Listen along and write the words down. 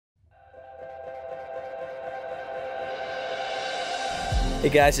Hey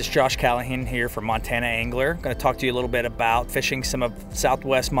guys, it's Josh Callihan here from Montana Angler. I'm going to talk to you a little bit about fishing some of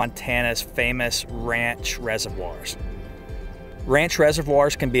southwest Montana's famous ranch reservoirs. Ranch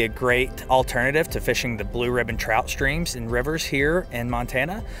reservoirs can be a great alternative to fishing the blue ribbon trout streams and rivers here in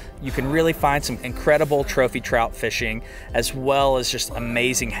Montana. You can really find some incredible trophy trout fishing as well as just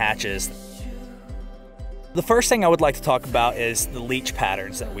amazing hatches. The first thing I would like to talk about is the leach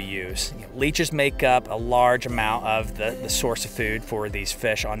patterns that we use. Leeches make up a large amount of the source of food for these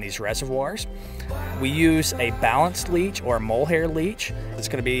fish on these reservoirs. We use a balanced leech or a molehair leech. It's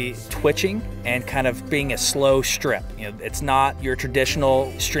going to be twitching and kind of being a slow strip. It's not your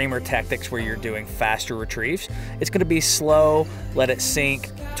traditional streamer tactics where you're doing faster retrieves. It's going to be slow, let it sink,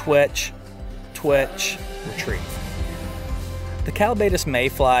 twitch, twitch, retrieve. The Callibatus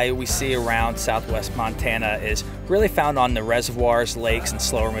mayfly we see around southwest Montana is really found on the reservoirs, lakes, and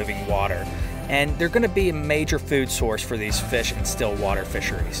slower moving water. And they're going to be a major food source for these fish in stillwater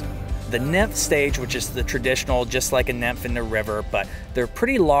fisheries. The nymph stage, which is the traditional, just like a nymph in the river, but they're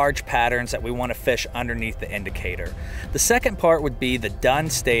pretty large patterns that we want to fish underneath the indicator. The second part would be the dun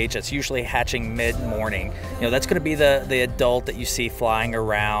stage that's usually hatching mid-morning. That's going to be the adult that you see flying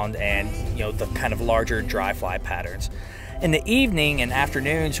around and the kind of larger dry fly patterns. In the evening and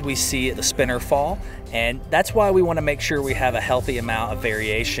afternoons, we see the spinner fall, and that's why we want to make sure we have a healthy amount of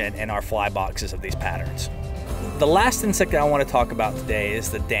variation in our fly boxes of these patterns. The last insect that I want to talk about today is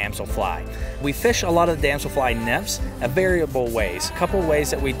the damselfly. We fish a lot of the damselfly nymphs in variable ways. A couple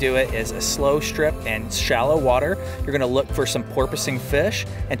ways that we do it is a slow strip and shallow water. You're going to look for some porpoising fish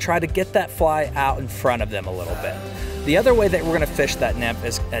and try to get that fly out in front of them a little bit. The other way that we're going to fish that nymph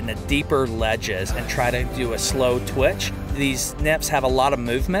is in the deeper ledges and try to do a slow twitch. These nymphs have a lot of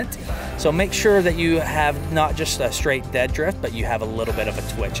movement, so make sure that you have not just a straight dead drift, but you have a little bit of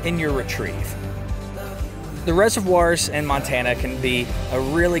a twitch in your retrieve. The reservoirs in Montana can be a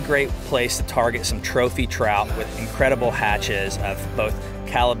really great place to target some trophy trout with incredible hatches of both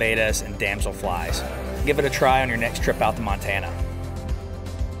Callibatus and damselflies. Give it a try on your next trip out to Montana.